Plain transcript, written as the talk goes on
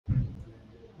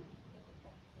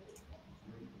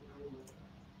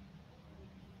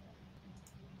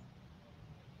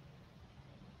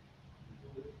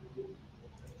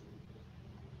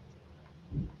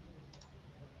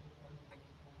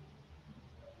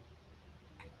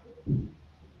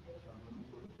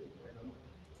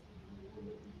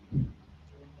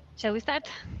Shall we start?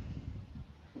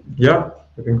 Yeah,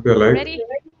 I think we're live. Ready?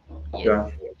 Yes. Yeah.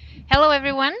 Hello,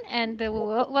 everyone, and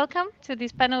welcome to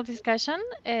this panel discussion.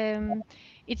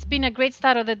 It's been a great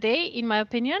start of the day, in my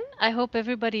opinion. I hope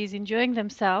everybody is enjoying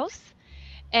themselves.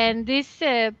 And this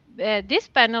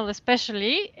panel,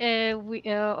 especially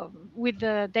with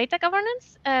the data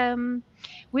governance,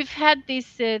 we've had these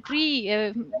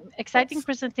three exciting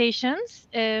presentations.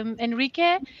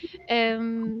 Enrique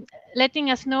letting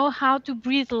us know how to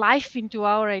breathe life into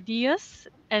our ideas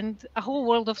and a whole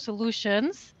world of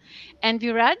solutions, and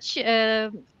Viraj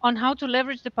on how to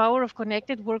leverage the power of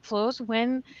connected workflows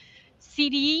when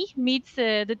CDE meets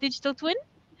the digital twin.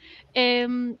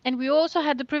 And we also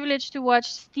had the privilege to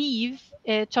watch Steve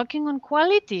talking on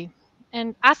quality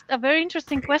and asked a very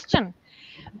interesting question.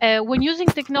 When using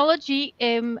technology,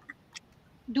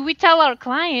 do we tell our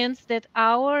clients that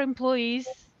our employees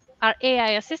are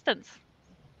AI assistants?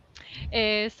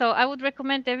 So I would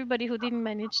recommend everybody who didn't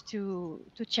manage to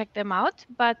check them out.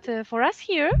 But for us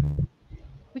here,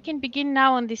 we can begin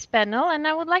now on this panel, and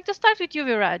I would like to start with you,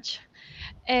 Viraj.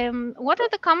 What are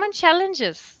the common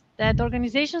challenges that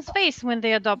organizations face when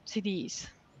they adopt CDEs?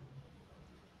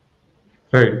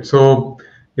 Right. So,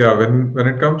 yeah, when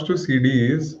it comes to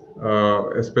CDEs,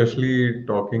 especially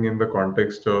talking in the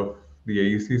context of the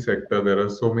AEC sector, there are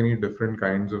so many different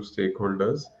kinds of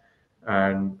stakeholders,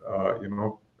 and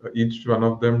each one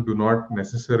of them do not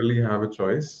necessarily have a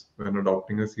choice when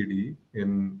adopting a CDE.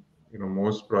 In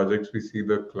most projects, we see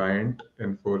the client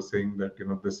enforcing that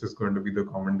this is going to be the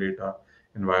common data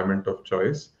environment of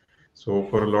choice. So,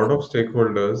 for a lot of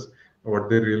stakeholders, what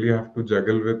they really have to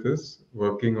juggle with is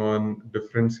working on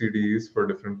different CDEs for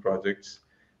different projects.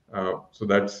 So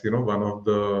that's one of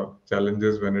the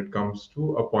challenges when it comes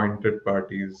to appointed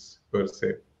parties per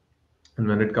se. And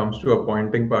when it comes to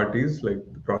appointing parties like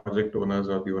the project owners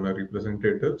or the owner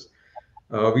representatives,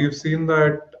 we've seen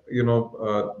that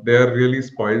they are really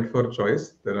spoiled for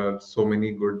choice. There are so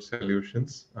many good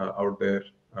solutions out there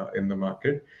in the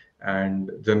market,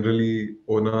 and generally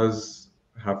owners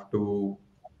have to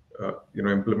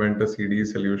implement a CDE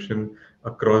solution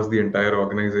across the entire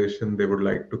organization. They would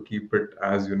like to keep it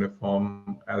as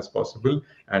uniform as possible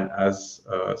and as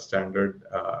standard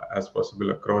as possible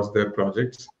across their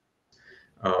projects.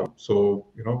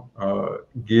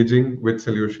 Gauging which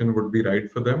solution would be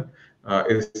right for them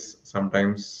is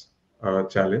sometimes a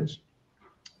challenge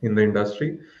in the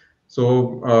industry.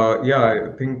 So yeah,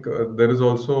 I think there is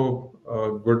also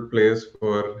a good place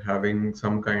for having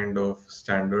some kind of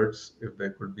standards. If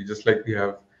there could be, just like we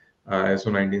have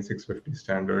ISO 19650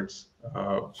 standards.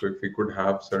 So if we could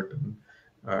have certain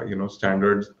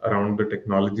standards around the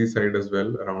technology side as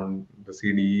well, around the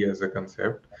CDE as a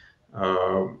concept.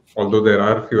 Although there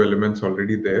are a few elements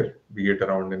already there, be it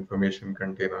around information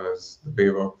containers, the way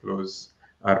workflows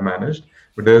are managed,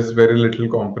 but there's very little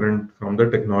component from the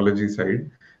technology side.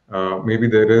 Maybe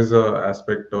there is a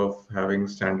aspect of having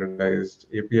standardized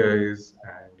APIs,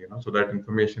 and so that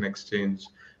information exchange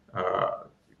uh,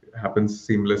 happens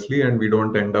seamlessly, and we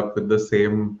don't end up with the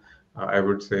same, I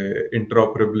would say,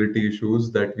 interoperability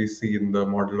issues that we see in the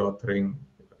model authoring,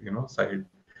 side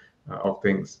of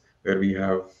things, where we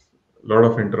have a lot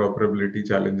of interoperability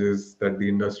challenges that the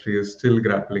industry is still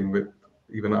grappling with,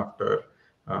 even after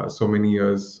so many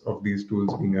years of these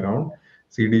tools being around.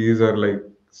 CDEs are like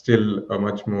still a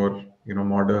much more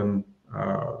modern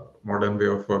way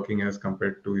of working as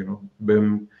compared to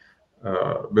BIM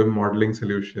modeling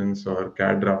solutions or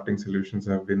CAD drafting solutions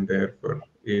have been there for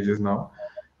ages now.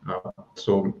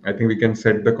 So I think we can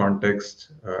set the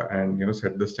context and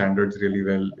set the standards really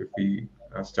well if we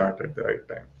start at the right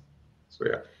time. So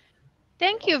yeah.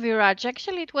 Thank you, Viraj.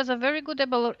 Actually, it was a very good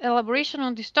elaboration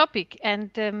on this topic. And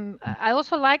I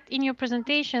also liked in your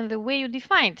presentation the way you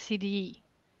defined CDE.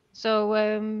 So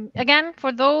again,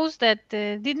 for those that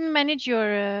didn't manage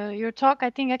your talk,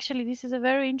 I think actually this is a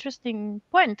very interesting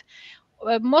point.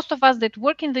 Most of us that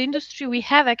work in the industry, we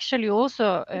have actually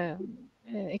also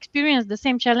experienced the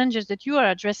same challenges that you are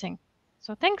addressing.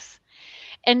 So thanks.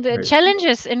 And the Right.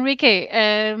 challenges, Enrique,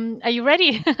 are you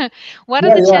ready? What are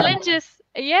Yeah, the yeah. challenges?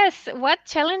 Yes, what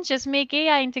challenges make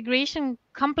AI integration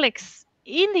complex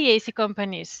in the AC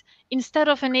companies instead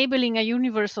of enabling a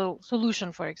universal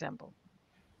solution, for example?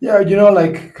 Yeah,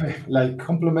 like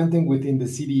complementing within the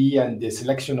CDE and the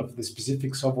selection of the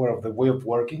specific software of the way of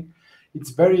working, it's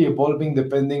very evolving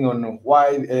depending on why.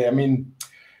 I mean,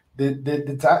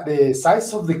 the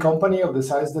size of the company, of the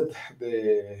size that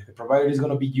the provider is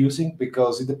going to be using,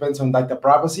 because it depends on data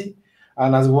privacy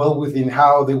and as well within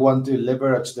how they want to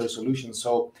leverage their solution.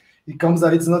 So it comes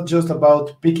that it's not just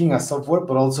about picking a software,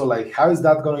 but also like how is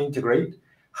that going to integrate,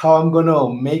 how I'm going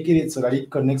to make it so that it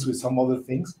connects with some other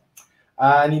things.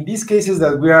 And in these cases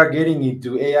that we are getting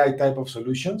into AI type of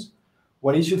solutions,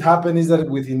 what it should happen is that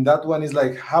within that one is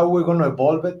like how we're going to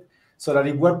evolve it so that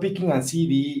if we're picking a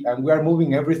CD and we are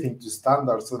moving everything to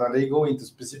standards so that they go into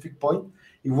specific point,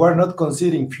 if we're not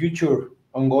considering future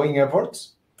ongoing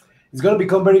efforts, it's going to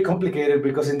become very complicated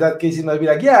because in that case it might be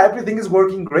like, yeah, everything is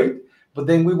working great, but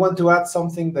then we want to add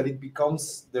something that it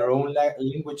becomes their own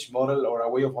language model or a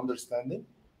way of understanding,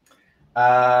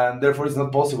 and therefore it's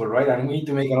not possible, right? And we need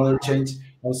to make another change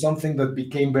on something that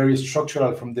became very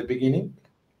structural from the beginning.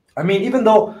 I mean, even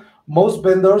though most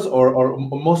vendors or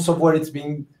most software it's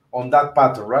being on that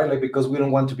pattern, right? Like because we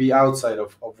don't want to be outside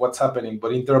of what's happening,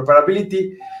 but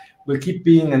interoperability will keep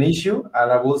being an issue,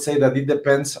 and I will say that it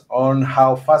depends on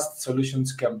how fast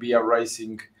solutions can be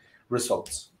arising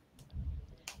results.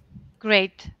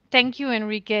 Great. Thank you,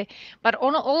 Enrique. But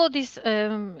on all of this,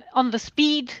 on the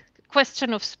speed,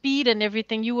 question of speed and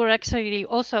everything, you were actually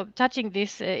also touching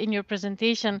this in your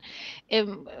presentation.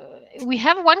 We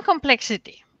have one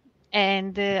complexity,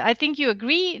 and I think you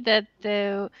agree that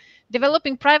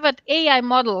developing private AI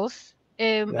models,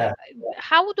 Yeah.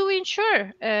 how do we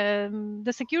ensure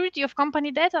the security of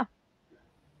company data?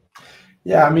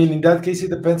 Yeah, I mean, in that case,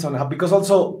 it depends on how, because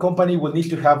also company will need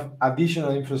to have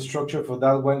additional infrastructure for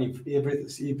that one if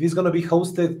it's going to be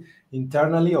hosted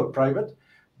internally or private,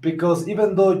 because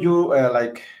even though you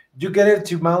like you get it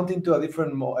to mount into a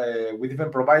different with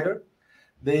different provider,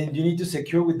 then you need to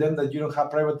secure with them that you don't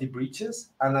have privacy breaches,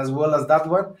 and as well as that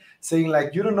one saying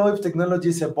like you don't know if technology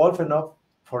is evolved enough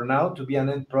for now to be an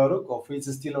end product or if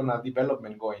it's still on a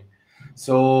development going.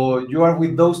 So you are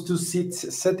with those two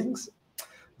settings,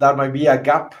 there might be a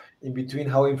gap in between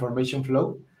how information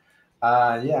flow.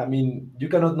 Yeah, I mean, you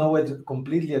cannot know it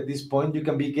completely at this point. You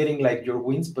can be getting like your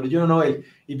wins, but you don't know it.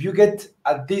 If you get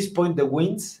at this point the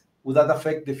wins, would that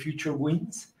affect the future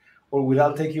wins, or will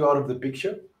that take you out of the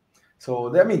picture?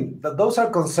 So, I mean, those are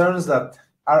concerns that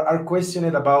are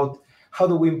questioned about how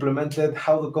do we implement it,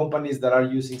 how the companies that are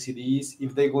using CDEs,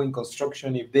 if they go in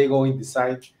construction, if they go in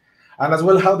design, and as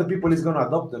well how the people is going to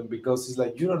adopt them, because it's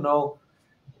like you don't know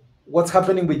what's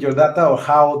happening with your data or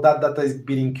how that data is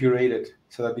being curated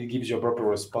so that it gives you a proper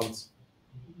response.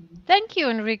 Thank you,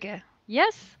 Enrique.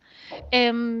 Yes.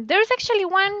 There's actually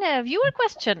one viewer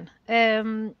question,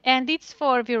 and it's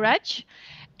for Viraj.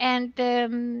 And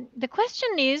the question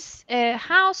is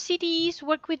how CDEs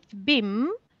work with BIM,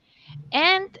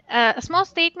 and a small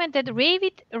statement that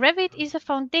Revit is a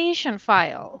foundation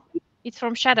file. It's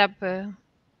from Shut Up. Go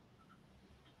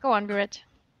on, Viraj.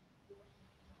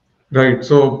 Right.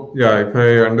 So, yeah, if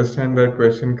I understand that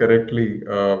question correctly,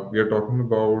 we are talking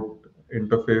about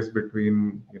interface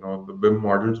between, the BIM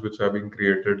models which are being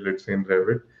created, let's say in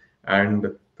Revit, and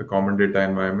the common data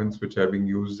environments which are being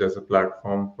used as a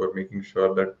platform for making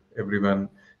sure that everyone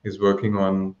is working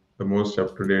on the most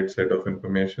up-to-date set of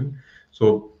information.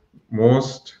 So,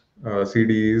 most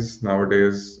CDEs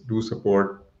nowadays do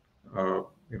support, uh,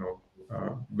 you know,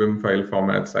 BIM file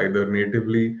formats either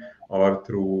natively or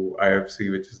through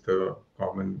IFC, which is the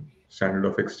common standard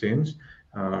of exchange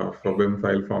for BIM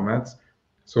file formats.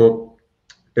 So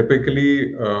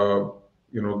typically, the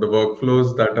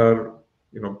workflows that are,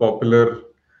 popular,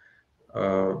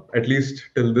 at least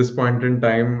till this point in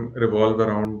time, revolve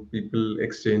around people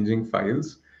exchanging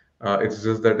files. It's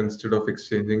just that instead of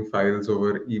exchanging files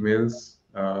over emails,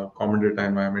 common data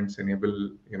environments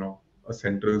enable, a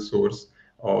central source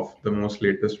of the most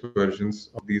latest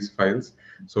versions of these files.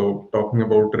 So talking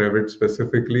about Revit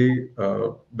specifically,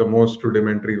 the most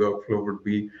rudimentary workflow would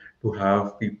be to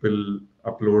have people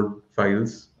upload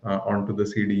files onto the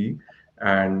CDE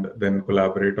and then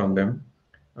collaborate on them.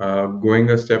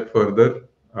 Going a step further,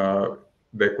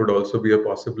 there could also be a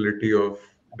possibility of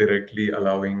directly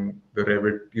allowing the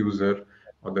Revit user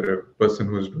or the person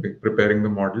who is preparing the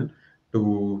model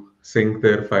to sync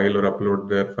their file or upload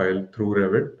their file through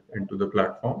Revit into the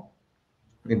platform,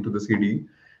 into the CD.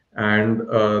 And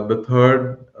the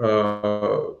third,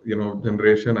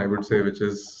 generation, I would say, which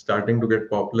is starting to get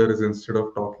popular, is instead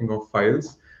of talking of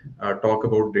files, talk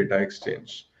about data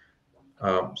exchange.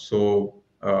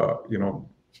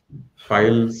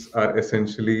 Files are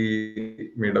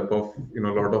essentially made up of a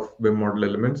lot of BIM model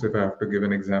elements, if I have to give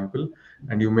an example,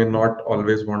 and you may not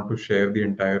always want to share the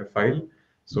entire file.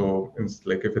 So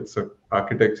like if it's a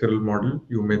architectural model,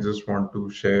 you may just want to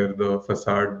share the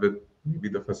facade with maybe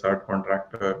the facade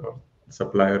contractor or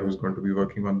supplier who's going to be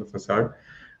working on the facade.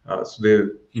 So they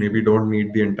maybe don't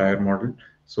need the entire model.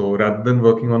 So rather than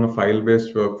working on a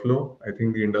file-based workflow, I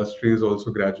think the industry is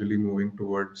also gradually moving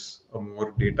towards a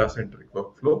more data-centric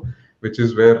workflow, which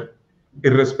is where,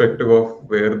 irrespective of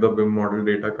where the BIM model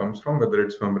data comes from, whether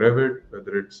it's from Revit,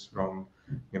 whether it's from,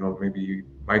 maybe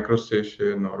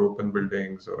MicroStation or Open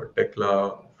Buildings or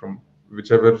Tekla, from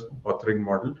whichever authoring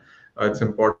model, it's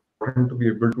important to be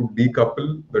able to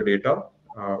decouple the data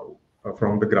uh,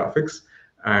 from the graphics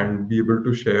and be able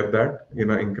to share that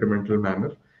in an incremental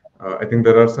manner. I think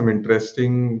there are some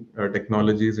interesting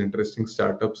technologies, interesting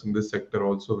startups in this sector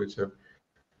also, which have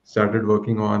started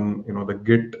working on, the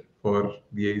Git for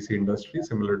the AEC industry,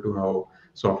 similar to how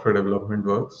software development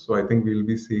works. So I think we'll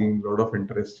be seeing a lot of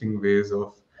interesting ways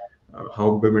of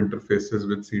how BIM interfaces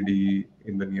with CDE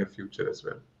in the near future as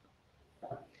well.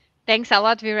 Thanks a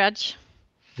lot, Viraj.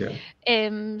 Yeah.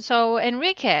 So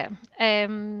Enrique,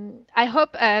 I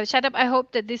hope, shut up. I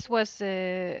hope that this was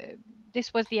the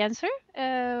answer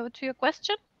to your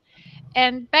question.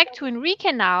 And back to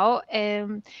Enrique now.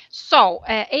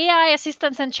 AI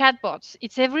assistants and chatbots,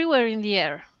 it's everywhere in the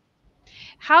air.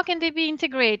 How can they be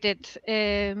integrated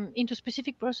into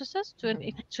specific processes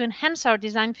to enhance our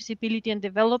design feasibility and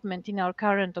development in our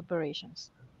current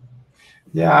operations?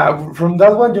 Yeah, from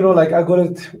that one, like I got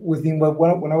it within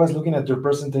when I was looking at your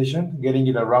presentation, getting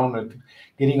it around it,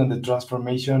 getting on the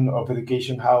transformation of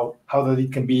education, how that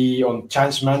it can be on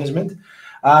change management,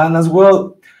 and as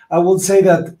well, I would say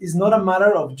that it's not a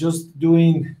matter of just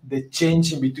doing the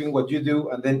change in between what you do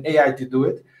and then AI to do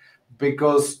it,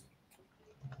 because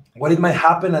what it might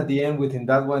happen at the end within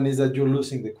that one is that you're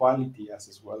losing the quality,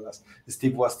 as well as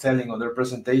Steve was telling on their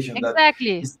presentation that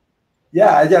Exactly. it's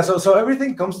yeah. So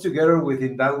everything comes together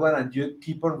within that one, and you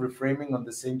keep on reframing on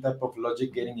the same type of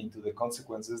logic, getting into the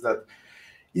consequences that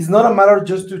it's not a matter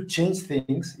just to change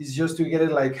things. It's just to get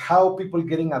it like how people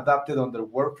getting adapted on their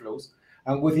workflows,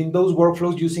 and within those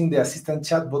workflows using the assistant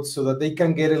chatbots so that they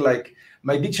can get it like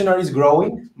my dictionary is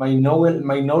growing, my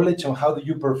knowledge on how do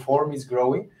you perform is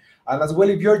growing, and as well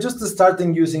if you're just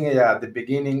starting using it at the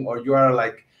beginning, or you are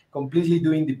like completely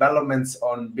doing developments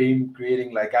on being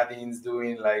creating like add-ins,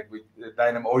 doing like with the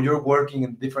Dynamo, or you're working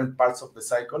in different parts of the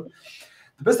cycle,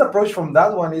 the best approach from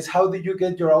that one is how do you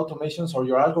get your automations or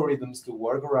your algorithms to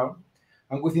work around,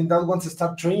 and within that one to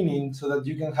start training so that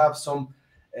you can have some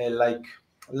like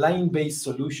line-based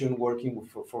solution working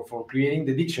for creating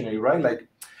the dictionary, right? Like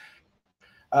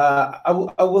I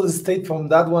will state from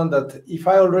that one that if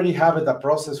I already have it a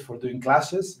process for doing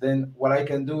classes, then what I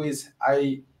can do is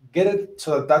I get it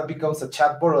so that that becomes a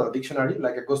chatbot or a dictionary,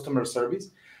 like a customer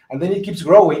service, and then it keeps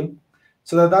growing,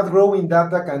 so that that growing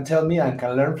data can tell me and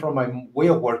can learn from my way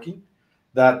of working.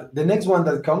 That the next one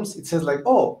that comes, it says like,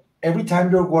 oh, every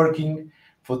time you're working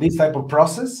for this type of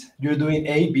process, you're doing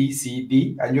A, B, C,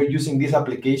 D, and you're using these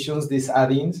applications, these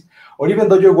add-ins, or even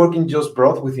though you're working just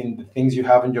broad within the things you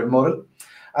have in your model,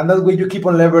 and that way you keep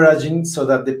on leveraging so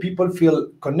that the people feel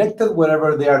connected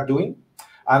wherever they are doing,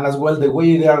 and as well the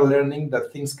way they are learning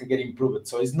that things can get improved.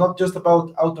 So it's not just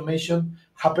about automation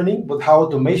happening, but how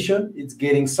automation is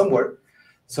getting somewhere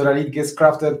so that it gets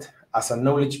crafted as a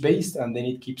knowledge based, and then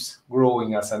it keeps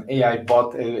growing as an AI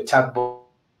bot, a chat bot,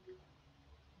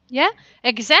 or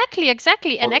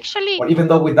even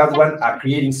though with that one Yeah,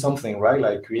 creating something, exactly, right?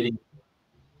 Like exactly. And creating. actually,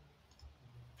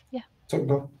 yeah, sorry. So Yeah.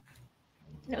 no,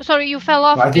 No, sorry, you no, fell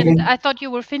I off, think and I thought you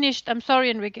were finished. I'm sorry,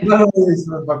 Enrique. no, it's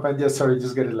not my point. Yeah, sorry,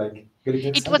 just get it like getting I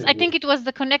excited with think it. it was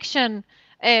the connection.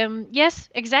 Yes,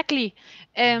 exactly.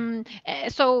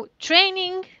 So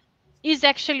training is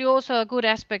actually also a good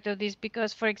aspect of this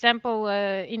because, for example,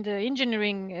 in the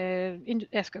engineering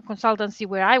as a consultancy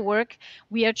where I work,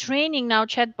 we are training now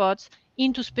chatbots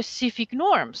into specific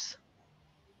norms.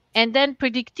 And then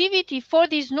predictivity for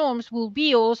these norms will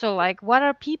be also like what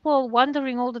are people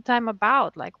wondering all the time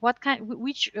about, like what kind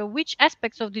which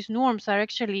aspects of these norms are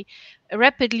actually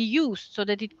rapidly used so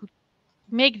that it could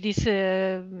make these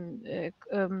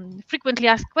frequently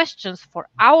asked questions for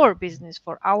our business,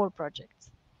 for our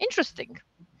projects. Interesting.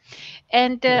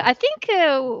 And Yeah. I think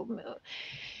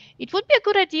it would be a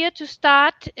good idea to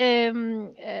start a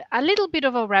little bit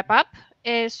of a wrap up.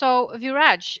 So,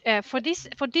 Viraj,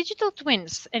 for digital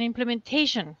twins and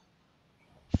implementation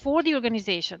for the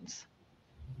organizations,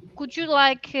 could you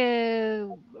like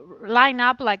line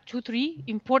up like two, three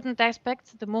important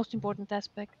aspects, the most important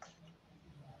aspects?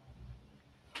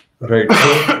 Right.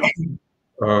 So,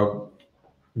 uh,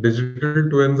 digital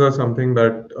twins are something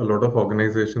that a lot of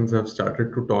organizations have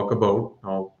started to talk about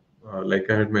now. Like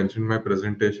I had mentioned in my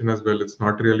presentation as well, it's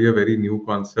not really a very new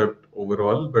concept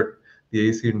overall, but the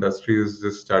AC industry is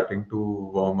just starting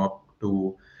to warm up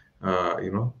to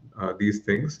these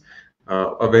things.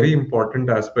 A very important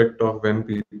aspect of when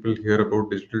people hear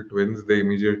about digital twins, they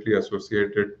immediately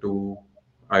associate it to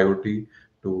IoT,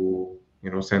 to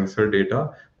sensor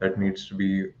data that needs to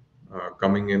be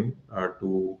coming in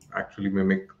to actually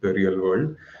mimic the real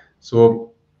world.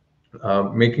 So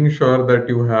making sure that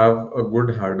you have a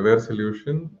good hardware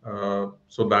solution.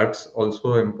 So that's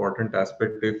also an important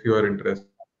aspect if you are interested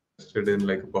in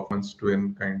like a performance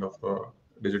twin kind of a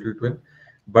digital twin.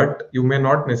 But you may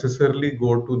not necessarily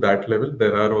go to that level.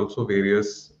 There are also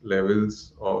various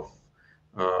levels of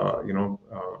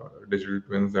digital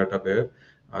twins that are there.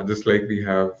 Just like we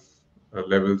have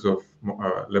levels of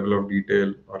level of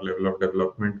detail or level of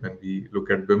development when we look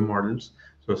at BIM models.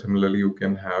 So similarly, you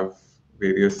can have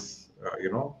various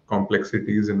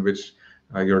complexities in which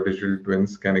your digital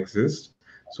twins can exist.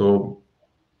 So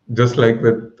just like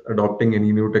with adopting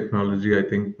any new technology, I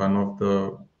think one of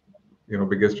the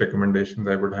biggest recommendations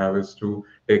I would have is to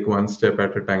take one step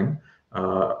at a time,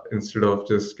 instead of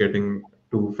just getting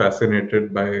too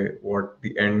fascinated by what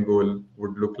the end goal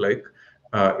would look like.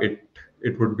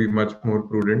 It would be much more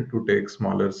prudent to take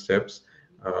smaller steps.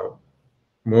 Uh,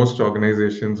 Most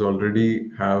organizations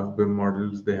already have BIM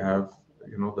models. They have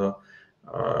the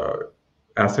uh,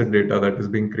 asset data that is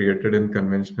being created in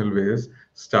conventional ways.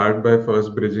 Start by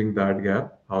first bridging that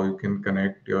gap, how you can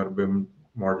connect your BIM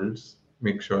models,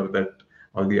 make sure that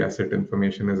all the asset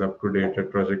information is up to date at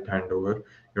project handover,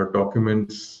 your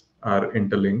documents are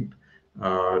interlinked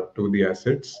to the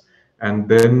assets, and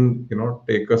then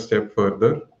take a step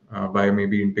further by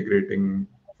maybe integrating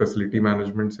facility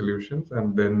management solutions,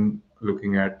 and then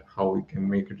looking at how we can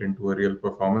make it into a real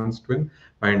performance twin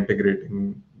by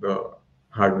integrating the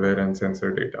hardware and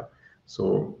sensor data.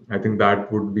 So I think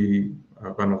that would be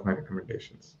one of my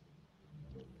recommendations.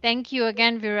 Thank you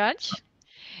again, Viraj.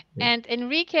 Yeah. And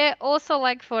Enrique, also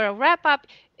like for a wrap up,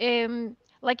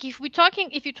 like if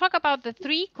you talk about the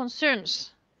three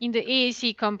concerns in the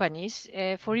AAC companies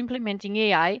for implementing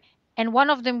AI, and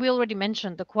one of them we already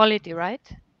mentioned, the quality, right?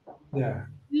 Yeah.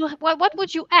 What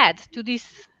would you add to these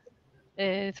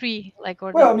three, like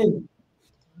or Well, the? I mean,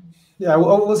 yeah, I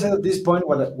will say at this point,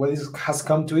 what is, has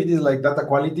come to it is like data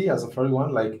quality as a first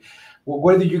one. Like,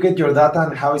 where do you get your data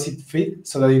and how is it fit?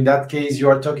 So that in that case, you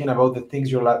are talking about the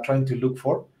things you're like, trying to look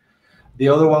for. The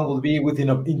other one will be within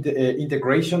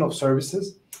integration of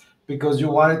services, because you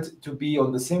want it to be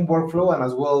on the same workflow and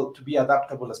as well to be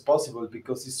adaptable as possible,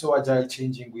 because it's so agile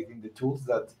changing within the tools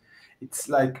that it's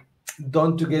like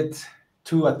don't to get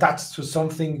too attached to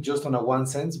something just on a one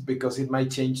sense, because it might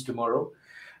change tomorrow.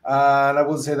 And I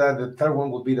would say that the third one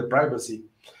would be the privacy,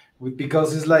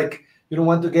 because it's like you don't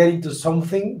want to get into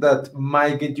something that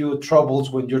might get you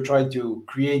troubles when you're trying to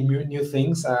create new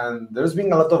things. And there's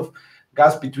been a lot of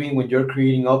gaps between when you're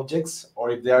creating objects or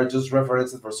if they are just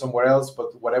references for somewhere else,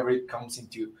 but whatever it comes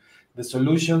into the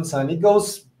solutions, and it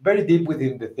goes very deep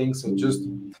within the thing. So just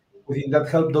within that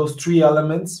help, those three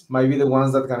elements might be the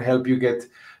ones that can help you get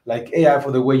like AI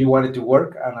for the way you want it to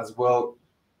work, and as well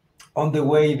on the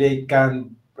way they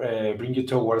can bring you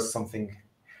towards something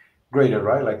greater,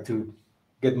 right? Like to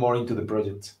get more into the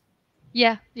project.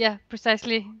 Yeah, yeah,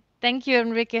 precisely. Thank you,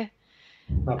 Enrique.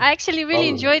 No I actually really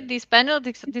problem. enjoyed this panel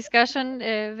discussion.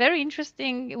 Very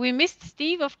interesting. We missed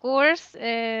Steve, of course.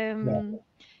 Yeah.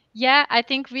 Yeah, I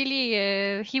think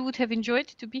really he would have enjoyed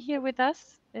to be here with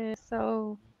us.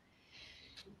 So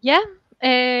yeah,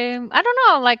 I don't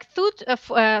know, like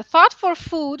thought for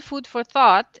food, food for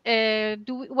thought.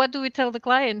 What do we tell the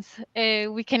clients?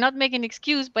 We cannot make an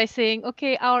excuse by saying,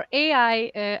 okay, our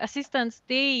AI assistants,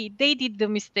 they did the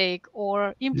mistake,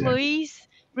 or Yeah. employees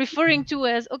referring to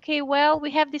as, okay, well, we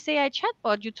have this AI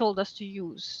chatbot you told us to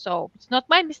use, so it's not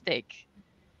my mistake.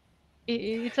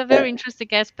 It's a Yeah. very interesting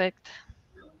aspect.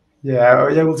 Yeah,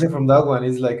 I will say from that one,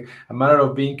 it's like a matter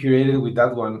of being creative with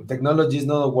that one. Technology is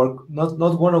not a work, not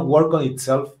going to work on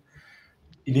itself.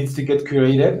 It needs to get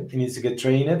created, it needs to get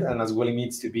trained, and as well it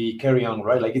needs to be carry on,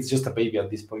 right? Like it's just a baby at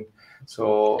this point.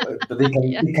 So, but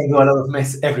Yeah, it can do a lot of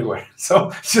mess everywhere. So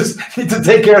just need to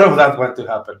take care of that one to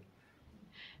happen.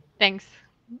 thanks.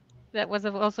 That was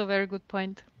also a very good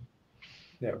point.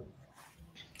 Yeah.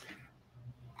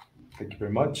 Thank you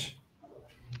very much.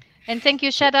 And thank you,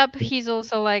 So, Shut Up. He's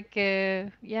also like,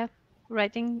 yeah,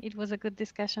 writing. It was a good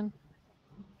discussion.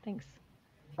 Thanks.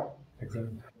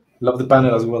 excellent. Love the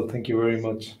panel as well. Thank you very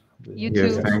much for the You Yes, too.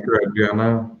 discussion. thank you,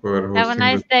 Adriana, for Have a hosting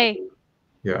nice this. day. It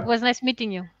Yeah, was nice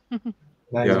meeting you.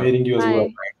 Nice yeah. meeting you as well.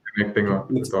 Bye. Connecting Let's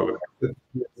with all of you.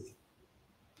 let's